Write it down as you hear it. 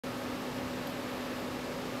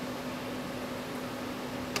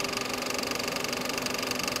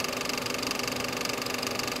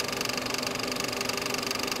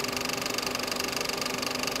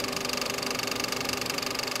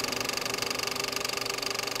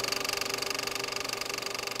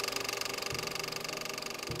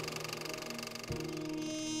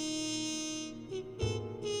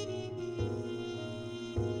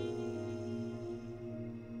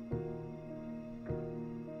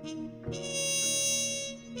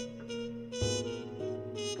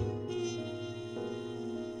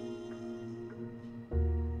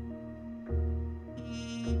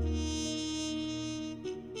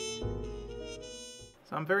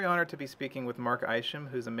I'm very honored to be speaking with Mark Isham,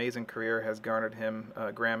 whose amazing career has garnered him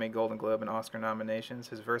Grammy, Golden Globe, and Oscar nominations.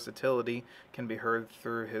 His versatility can be heard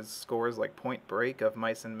through his scores like Point Break, Of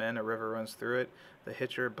Mice and Men, A River Runs Through It, The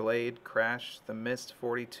Hitcher, Blade, Crash, The Mist,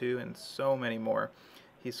 42, and so many more.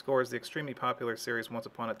 He scores the extremely popular series Once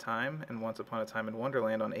Upon a Time and Once Upon a Time in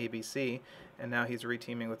Wonderland on ABC, and now he's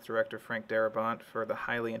reteaming with director Frank Darabont for the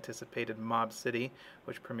highly anticipated Mob City,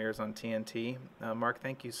 which premieres on TNT. Mark,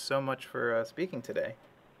 thank you so much for speaking today.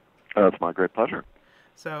 It's my great pleasure.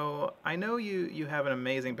 So I know you have an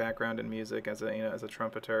amazing background in music as a as a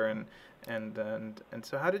trumpeter and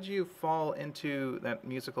so how did you fall into that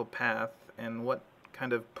musical path and what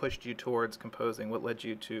kind of pushed you towards composing? What led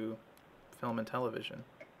you to film and television?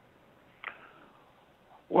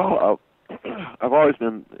 Well, I've always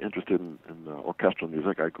been interested in orchestral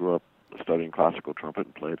music. I grew up studying classical trumpet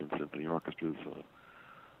and played in symphony orchestras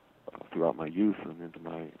throughout my youth and into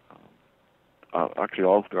my actually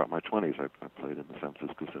all throughout my 20s. I played in the San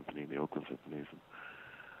Francisco Symphony and the Oakland Symphonies.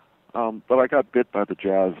 But I got bit by the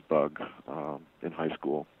jazz bug in high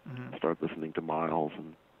school. Mm-hmm. I started listening to Miles,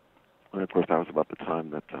 and of course that was about the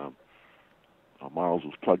time that Miles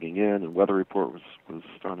was plugging in, and Weather Report was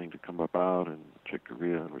starting to come about, and Chick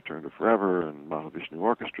Corea and Return to Forever, and Mahavishnu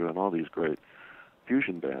Orchestra, and all these great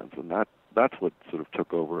fusion bands, and that's what sort of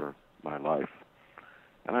took over my life.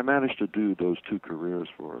 And I managed to do those two careers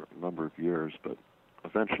for a number of years, but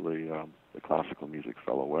eventually the classical music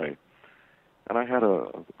fell away. And I had a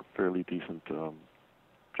fairly decent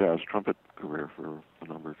jazz trumpet career for a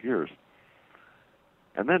number of years.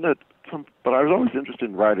 And then, but I was always interested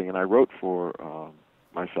in writing, and I wrote for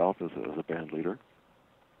myself as a band leader.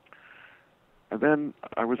 And then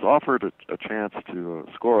I was offered a chance to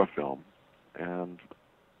score a film, and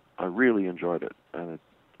I really enjoyed it. And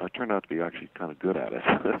I turned out to be actually kind of good at it,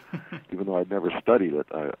 even though I'd never studied it.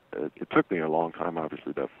 It took me a long time,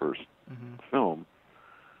 obviously, that first Mm-hmm. film,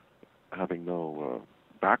 having no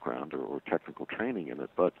background or technical training in it.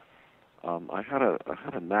 But I had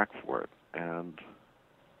a knack for it, and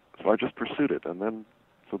so I just pursued it. And then,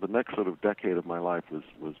 so the next sort of decade of my life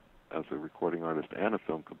was as a recording artist and a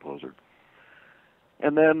film composer.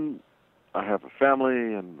 And then I have a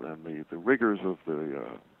family, and the rigors of the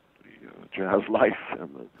jazz life and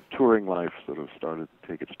the touring life sort of started to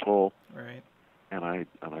take its toll. Right. And I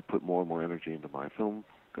put more and more energy into my film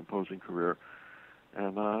composing career.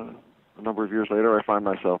 And a number of years later, I find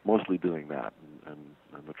myself mostly doing that, and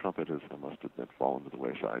the trumpet has, I must admit, fallen to the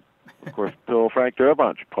wayside. Of course, till Frank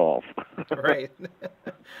Darabont calls. Right.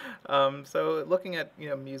 So looking at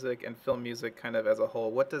music and film music kind of as a whole,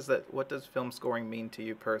 what does film scoring mean to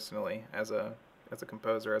you personally as a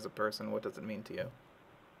composer, as a person? What does it mean to you?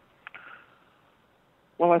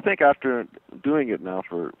 Well, I think after doing it now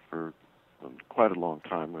for quite a long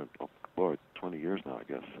time, boy, 20 years now, I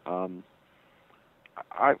guess,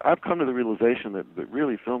 I've come to the realization that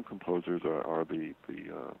really film composers are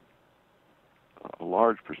a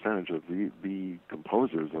large percentage of the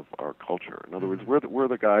composers of our culture. In other words, we're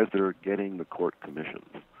the guys that are getting the court commissions,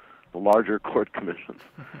 the larger court commissions.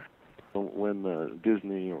 So when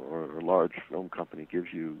Disney or a large film company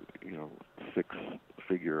gives you,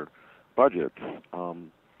 six-figure budgets,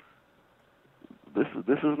 this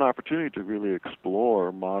is an opportunity to really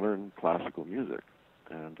explore modern classical music,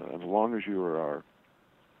 and as long as you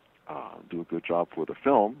do a good job for the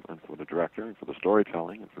film and for the director and for the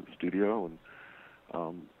storytelling and for the studio, and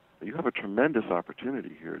you have a tremendous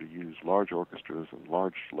opportunity here to use large orchestras and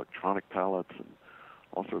large electronic palettes and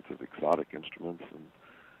all sorts of exotic instruments,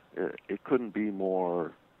 and it couldn't be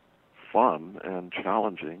more fun and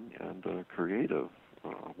challenging and creative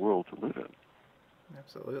world to live in.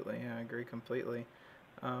 Absolutely, yeah, I agree completely.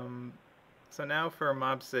 Um, so now for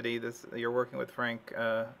Mob City, this you're working with Frank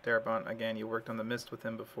Darabont again. You worked on The Mist with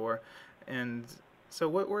him before, and so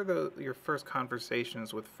what were your first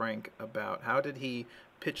conversations with Frank about? How did he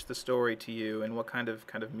pitch the story to you, and what kind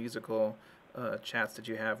of musical chats did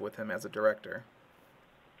you have with him as a director?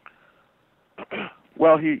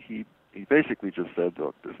 Well, he basically just said,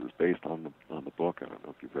 "Look, this is based on the book. I don't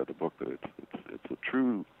know if you've read the book, but it's a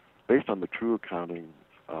true, based on the true accounting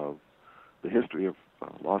of the history of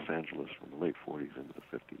Los Angeles from the late 40s into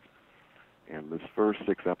the 50s. And this first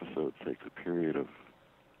 6 episodes takes a period of,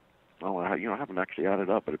 well, I haven't actually added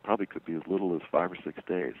up, but it probably could be as little as 5 or 6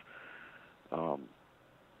 days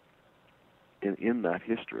in that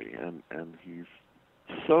history. And he's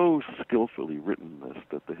so skillfully written this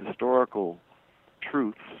that the historical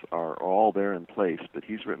truths are all there in place, but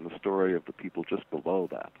he's written the story of the people just below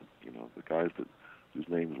that, the guys whose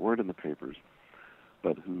names weren't in the papers,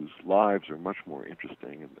 but whose lives are much more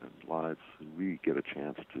interesting, and lives who we get a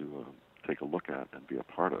chance to take a look at and be a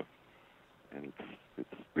part of. And it's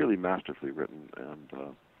really masterfully written,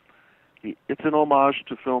 and it's an homage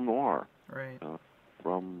to film noir. Right.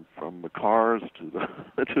 From the cars to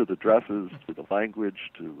the to the dresses to the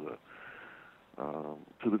language to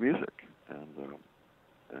the music,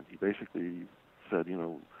 and he basically said,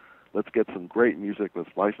 let's get some great music, let's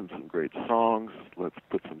license some great songs, let's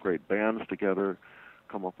put some great bands together,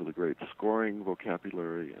 come up with a great scoring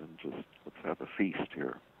vocabulary, and just let's have a feast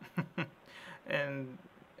here.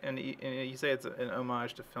 and you say it's an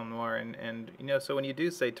homage to film noir, and so when you do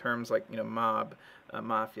say terms like mob,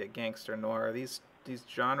 mafia, gangster, noir, these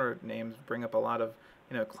genre names bring up a lot of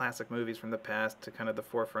classic movies from the past to kind of the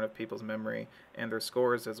forefront of people's memory and their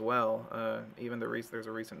scores as well. Even there's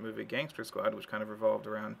a recent movie, Gangster Squad, which kind of revolved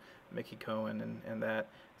around Mickey Cohen and that.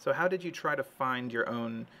 So how did you try to find your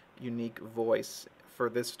own unique voice for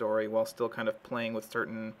this story while still kind of playing with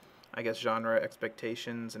certain, I guess, genre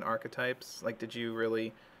expectations and archetypes? Like, did you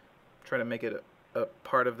really try to make it a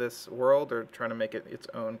part of this world, or try to make it its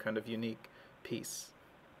own kind of unique piece?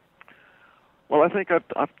 Well, I think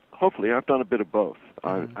hopefully I've done a bit of both.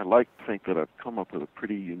 Mm-hmm. I like to think that I've come up with a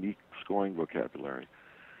pretty unique scoring vocabulary,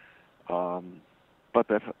 but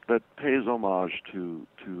that pays homage to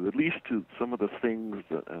at least to some of the things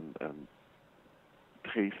and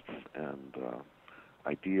tastes and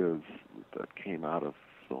ideas that came out of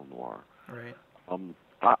film noir. Right.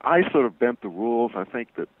 I sort of bent the rules. I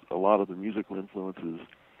think that a lot of the musical influences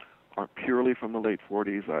aren't purely from the late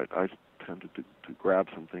 40s. I tended to grab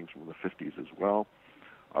some things from the 50s as well.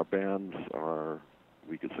 Our bands are,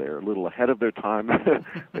 we could say, are a little ahead of their time.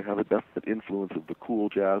 They have a definite influence of the cool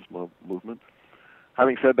jazz movement.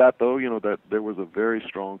 Having said that, though, that there was a very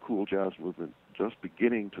strong cool jazz movement just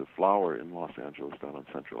beginning to flower in Los Angeles down on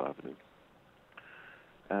Central Avenue.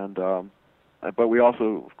 And but we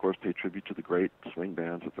also, of course, pay tribute to the great swing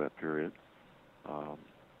bands of that period. A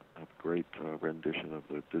great rendition of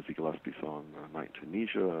the Dizzy Gillespie song "Night in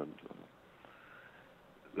Tunisia,"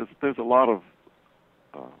 and there's a lot of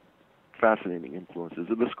fascinating influences.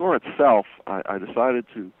 In the score itself, I decided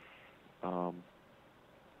to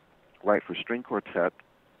write for string quartet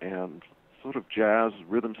and sort of jazz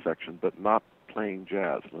rhythm section, but not playing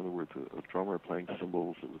jazz. In other words, a drummer playing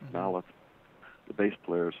cymbals with mallets, the bass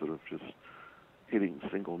player sort of just hitting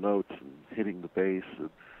single notes and hitting the bass.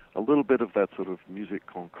 A little bit of that sort of musique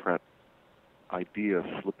concrète idea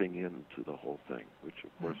slipping into the whole thing, which of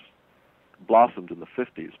course blossomed in the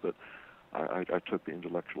 50s, but I took the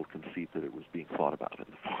intellectual conceit that it was being thought about in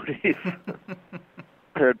the 40s.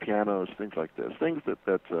 Paired pianos, things like this, things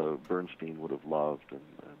that Bernstein would have loved,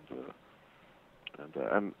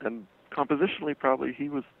 and compositionally, probably he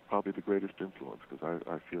was the greatest influence, because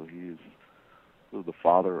I feel he is sort of the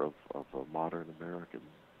father of modern American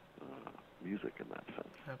music in that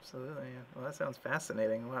sense. Absolutely. Well, that sounds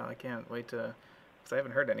fascinating. Wow, I can't wait to, because I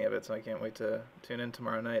haven't heard any of it, so I can't wait to tune in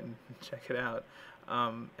tomorrow night and check it out.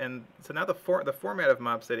 And so now the format of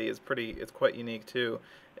Mob City is it's quite unique too.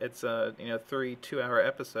 It's 3 2-hour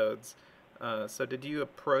episodes. So did you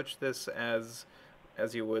approach this as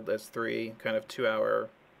you would as 3 kind of 2-hour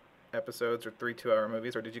episodes or 3 2-hour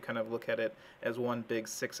movies, or did you kind of look at it as one big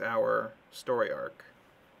 6-hour story arc?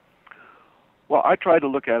 Well, I try to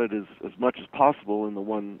look at it as much as possible in the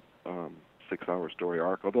one 6-hour story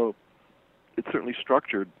arc, although it's certainly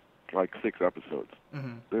structured like 6 episodes.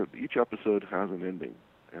 Mm-hmm. Each episode has an ending,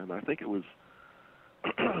 and I think it was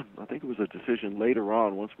a decision later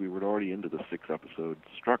on, once we were already into the 6-episode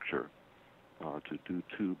structure, to do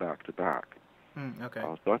 2 back to back. Okay.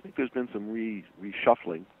 So I think there's been some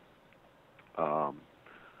reshuffling,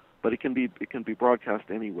 but it can be broadcast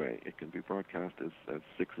anyway. It can be broadcast as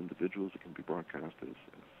 6 individuals. It can be broadcast as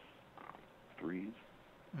 3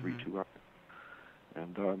 2-hours,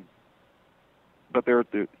 and but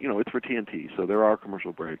it's for TNT, so there are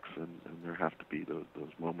commercial breaks, and there have to be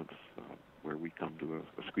those moments where we come to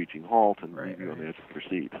a screeching halt and leave you on the edge of your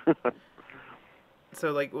seat.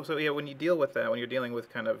 So when you deal with that, when you're dealing with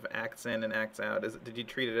kind of acts in and acts out, did you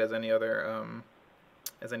treat it as any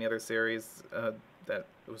other series that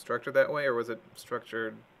was structured that way, or was it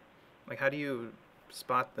structured like, how do you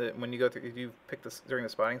spot when you go through? Do you pick this during the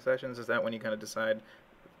spotting sessions? Is that when you kind of decide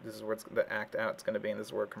this is where the act out's going to be and this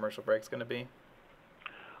is where commercial break's going to be?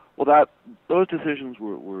 Well, those decisions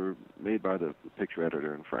were made by the picture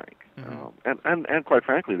editor and Frank, and quite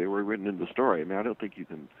frankly, they were written in the story. I mean, I don't think you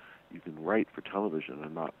can write for television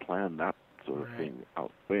and not plan that sort of thing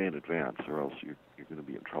out way in advance, or else you're going to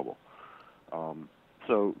be in trouble.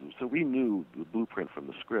 So we knew the blueprint from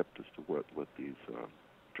the script as to what these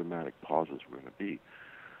dramatic pauses were going to be.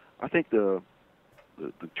 I think the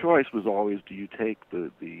the choice was always, do you take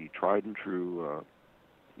the tried and true,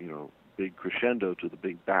 big crescendo to the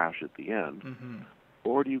big bash at the end,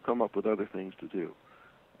 or do you come up with other things to do?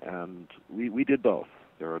 And we did both.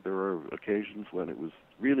 There are occasions when it was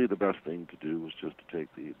really the best thing to do was just to take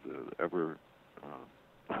the ever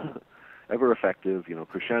ever effective,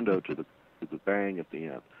 crescendo to the bang at the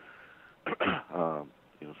end.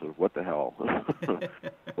 Sort of what the hell,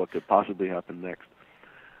 what could possibly happen next?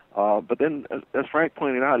 But then, as Frank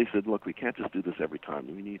pointed out, he said, "Look, we can't just do this every time.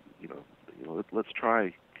 We need, let's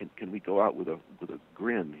try. Can we go out with a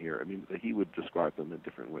grin here? I mean, he would describe them in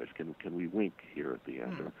different ways. Can we wink here at the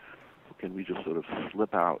end, or can we just sort of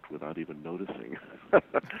slip out without even noticing?"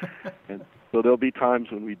 And so there'll be times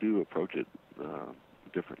when we do approach it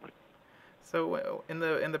differently. So in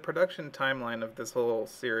the production timeline of this whole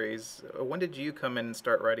series, when did you come in and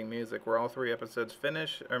start writing music? Were all 3 episodes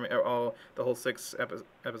finished? I mean, the whole 6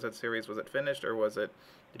 episode series, was it finished, or did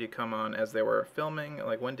you come on as they were filming?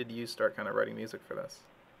 Like, when did you start kind of writing music for this?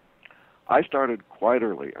 I started quite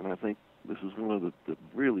early, and I think this is one of the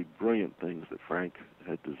really brilliant things that Frank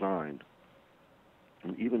had designed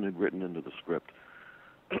and even had written into the script.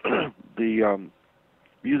 The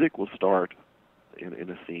music will start in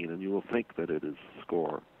a scene, and you will think that it is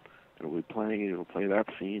score. And it'll be playing, it'll play that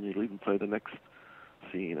scene, it'll even play the next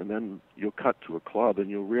scene, and then you'll cut to a club, and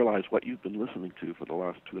you'll realize what you've been listening to for the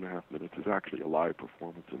last 2.5 minutes is actually a live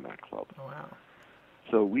performance in that club. Oh, wow.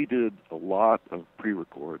 So we did a lot of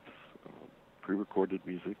pre-recorded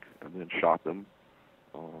music, and then shot them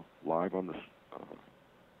live on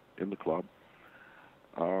in the club.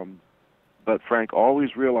 But Frank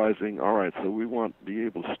always realizing, all right, so we want to be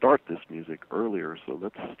able to start this music earlier, so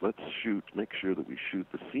let's make sure that we shoot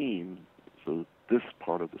the scene so that this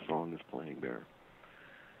part of the song is playing there.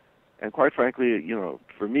 And quite frankly,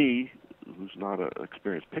 for me, who's not an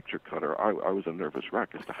experienced picture cutter, I was a nervous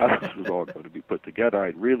wreck as to how this was all going to be put together.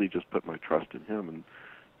 I'd really just put my trust in him and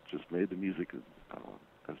just made the music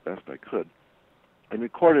as best I could, and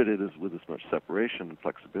recorded it with as much separation and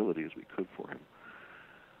flexibility as we could for him.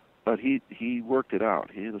 But he worked it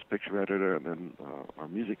out. He and his picture editor, and then our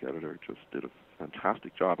music editor just did a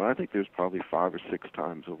fantastic job. And I think there's probably 5 or 6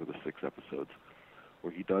 times over the 6 episodes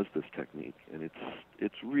where he does this technique, and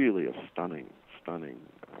it's really a stunning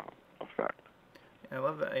effect. I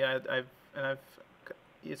love that. Yeah, I've.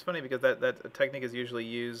 It's funny because that technique is usually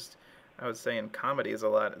used, I would say, in comedies a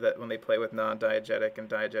lot. That when they play with non-diegetic and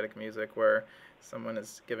diegetic music, where someone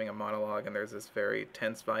is giving a monologue and there's this very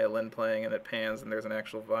tense violin playing, and it pans and there's an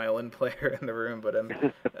actual violin player in the room. But I'm,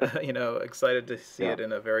 excited to see it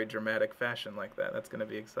in a very dramatic fashion like that. That's going to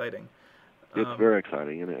be exciting. It's very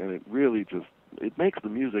exciting, and it really it makes the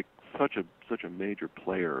music such a major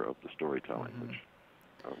player of the storytelling,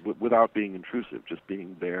 which without being intrusive, just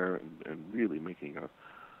being there and really making a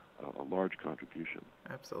large contribution.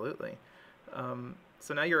 Absolutely.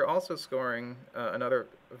 So now you're also scoring another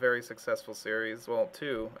very successful series, well,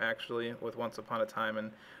 2 actually, with Once Upon a Time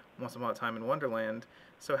and Once Upon a Time in Wonderland.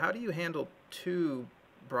 So how do you handle 2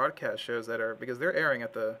 broadcast shows because they're airing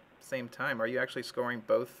at the same time? Are you actually scoring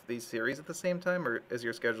both these series at the same time, or is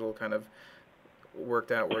your schedule kind of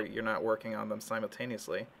worked out where you're not working on them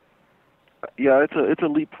simultaneously? Yeah, it's a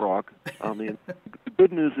leapfrog. I mean, the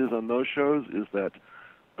good news is on those shows is that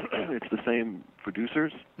it's the same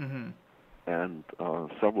producers. Mm-hmm. And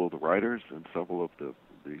several of the writers and several of the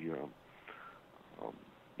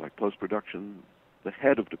like post-production, the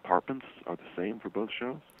head of departments are the same for both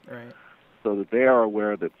shows. Right. So that they are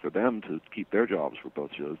aware that for them to keep their jobs for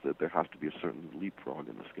both shows, that there has to be a certain leapfrog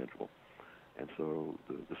in the schedule. And so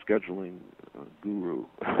the scheduling guru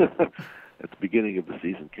at the beginning of the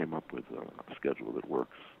season came up with a schedule that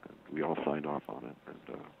works, and we all signed off on it.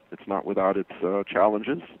 And it's not without its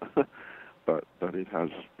challenges. But it has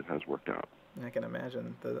worked out. I can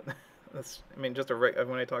imagine. When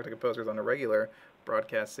I talk to composers on a regular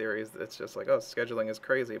broadcast series, it's just like, scheduling is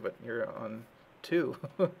crazy, but you're on 2.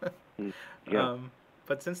 Yeah.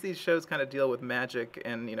 But since these shows kind of deal with magic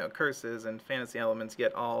and curses and fantasy elements,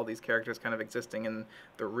 yet all these characters kind of existing in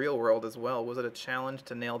the real world as well, was it a challenge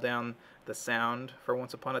to nail down the sound for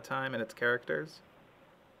Once Upon a Time and its characters?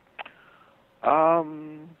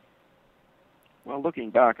 Well, looking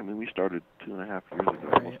back, I mean, we started 2.5 years ago,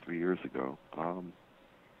 almost 3 years ago.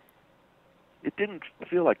 It didn't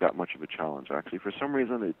feel like that much of a challenge, actually. For some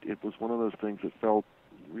reason, it was one of those things that felt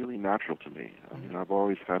really natural to me. I mean, I've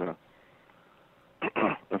always had a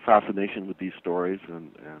fascination with these stories,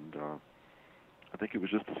 and I think it was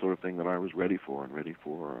just the sort of thing that I was ready for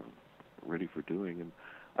doing. And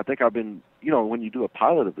I think I've been, when you do a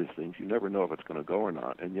pilot of these things, you never know if it's going to go or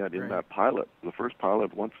not. And yet, in that pilot, the first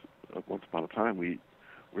pilot, Once Upon a Time, we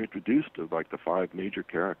we're introduced to like the 5 major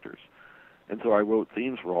characters. And so I wrote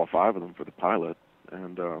themes for all 5 of them for the pilot,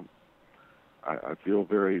 and I feel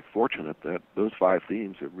very fortunate that those 5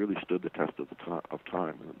 themes have really stood the test of of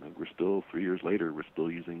time. And we're still 3 years later, we're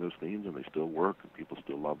still using those themes, and they still work, and people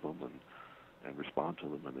still love them and respond to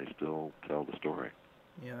them, and they still tell the story.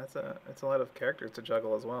 Yeah, it's a lot of characters to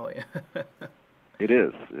juggle as well. Yeah. It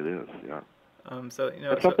is, yeah. So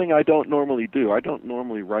It's something I don't normally do. I don't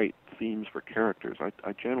normally write themes for characters.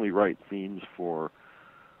 I generally write themes for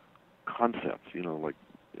concepts. You know, like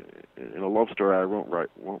in a love story, I won't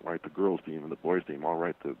write the girl's theme and the boy's theme. I'll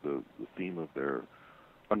write the theme of their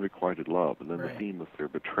unrequited love, and then right. the theme of their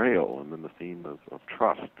betrayal, and then the theme of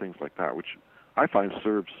trust, things like that, which I find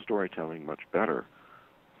serves storytelling much better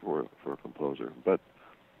for a composer. But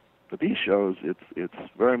these shows, it's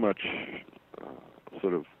very much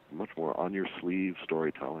sort of much more on your sleeve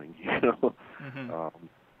storytelling, you know.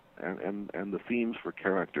 And the themes for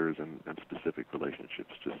characters and specific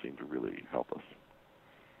relationships just seem to really help us.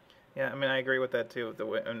 Yeah, I mean, I agree with that too. The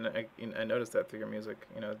way, and I noticed that through your music,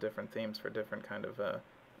 different themes for different kind of,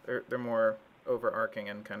 they're more overarching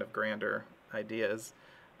and kind of grander ideas.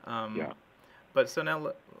 Yeah. But so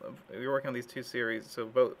now you're working on these 2 series. So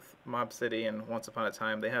both Mob City and Once Upon a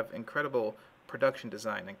Time, they have incredible production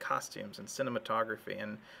design and costumes and cinematography.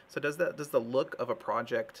 And so does the look of a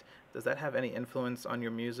project, does that have any influence on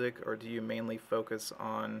your music, or do you mainly focus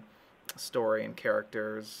on story and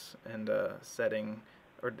characters and setting,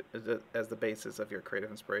 or as the basis of your creative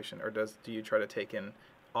inspiration, or do you try to take in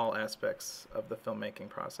all aspects of the filmmaking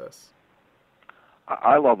process?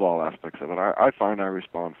 I love all aspects of it. I find I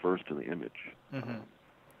respond first to the image, and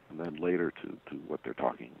then later to what they're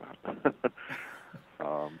talking about.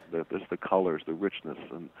 There's the colors, the richness,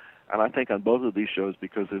 and I think on both of these shows,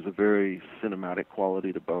 because there's a very cinematic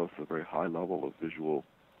quality to both, a very high level of visual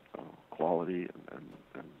quality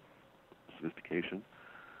and sophistication,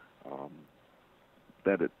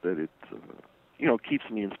 that it keeps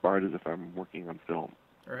me inspired as if I'm working on film.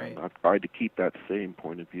 Right. And I've tried to keep that same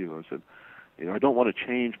point of view. I said, I don't want to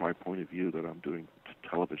change my point of view that I'm doing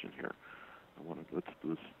television here. I want to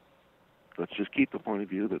let's just keep the point of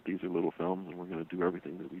view that these are little films, and we're going to do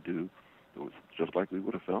everything that we do just like we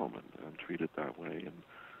would a film, and treat it that way.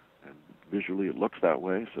 And visually, it looks that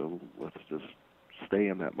way. So let's just stay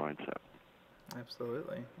in that mindset.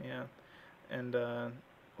 Absolutely, yeah. And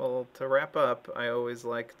well, to wrap up, I always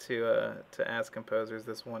like to ask composers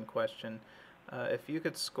this one question. If you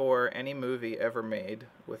could score any movie ever made,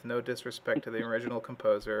 with no disrespect to the original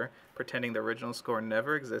composer, pretending the original score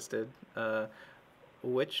never existed,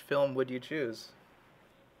 which film would you choose?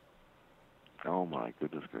 Oh my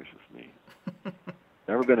goodness gracious me!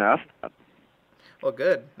 Never been asked that. Well,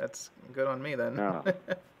 good. That's good on me then. Yeah.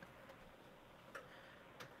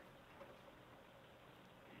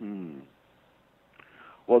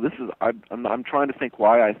 Well, this is I'm trying to think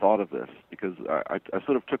why I thought of this, because I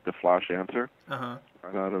sort of took the flash answer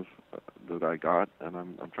right out of that I got, and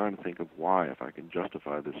I'm trying to think of why, if I can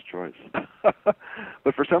justify this choice.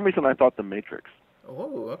 But for some reason, I thought The Matrix.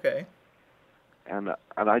 Oh, okay. And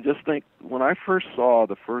I just think when I first saw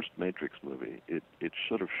the first Matrix movie, it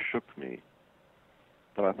sort of shook me.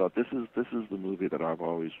 But I thought this is the movie that I've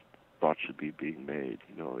always thought should be being made.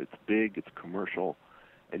 It's big, it's commercial,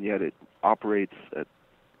 and yet it operates at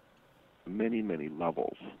many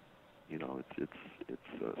levels. It's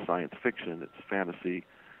science fiction, it's fantasy,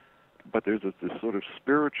 but there's this sort of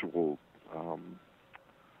spiritual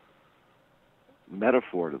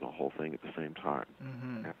metaphor to the whole thing at the same time.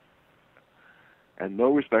 And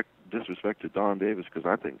no disrespect to Don Davis, because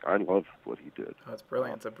I love what he did. Oh, it's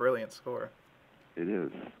brilliant. It's a brilliant score. It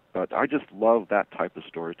is, but I just love that type of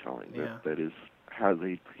storytelling that has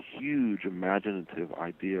a huge imaginative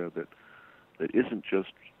idea that isn't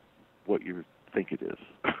just what you think it is.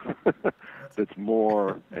 That's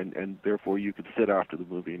more, and therefore you could sit after the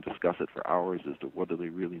movie and discuss it for hours as to what do they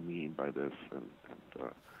really mean by this, and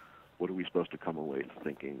what are we supposed to come away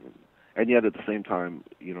thinking. And yet at the same time,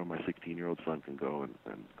 my 16-year-old son can go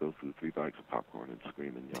and go through 3 bags of popcorn and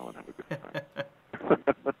scream and yell and have a good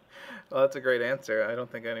time. Well, that's a great answer. I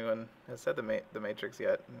don't think anyone has said the Matrix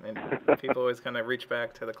yet. And people always kind of reach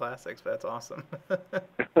back to the classics, but that's awesome.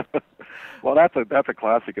 Well, that's a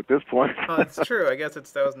classic at this point. Oh, it's true. I guess that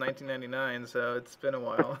was 1999, so it's been a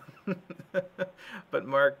while. But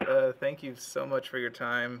Mark, thank you so much for your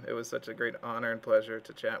time. It was such a great honor and pleasure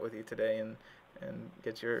to chat with you today and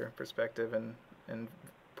get your perspective and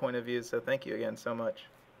point of view. So thank you again so much.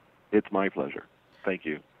 It's my pleasure. Thank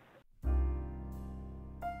you.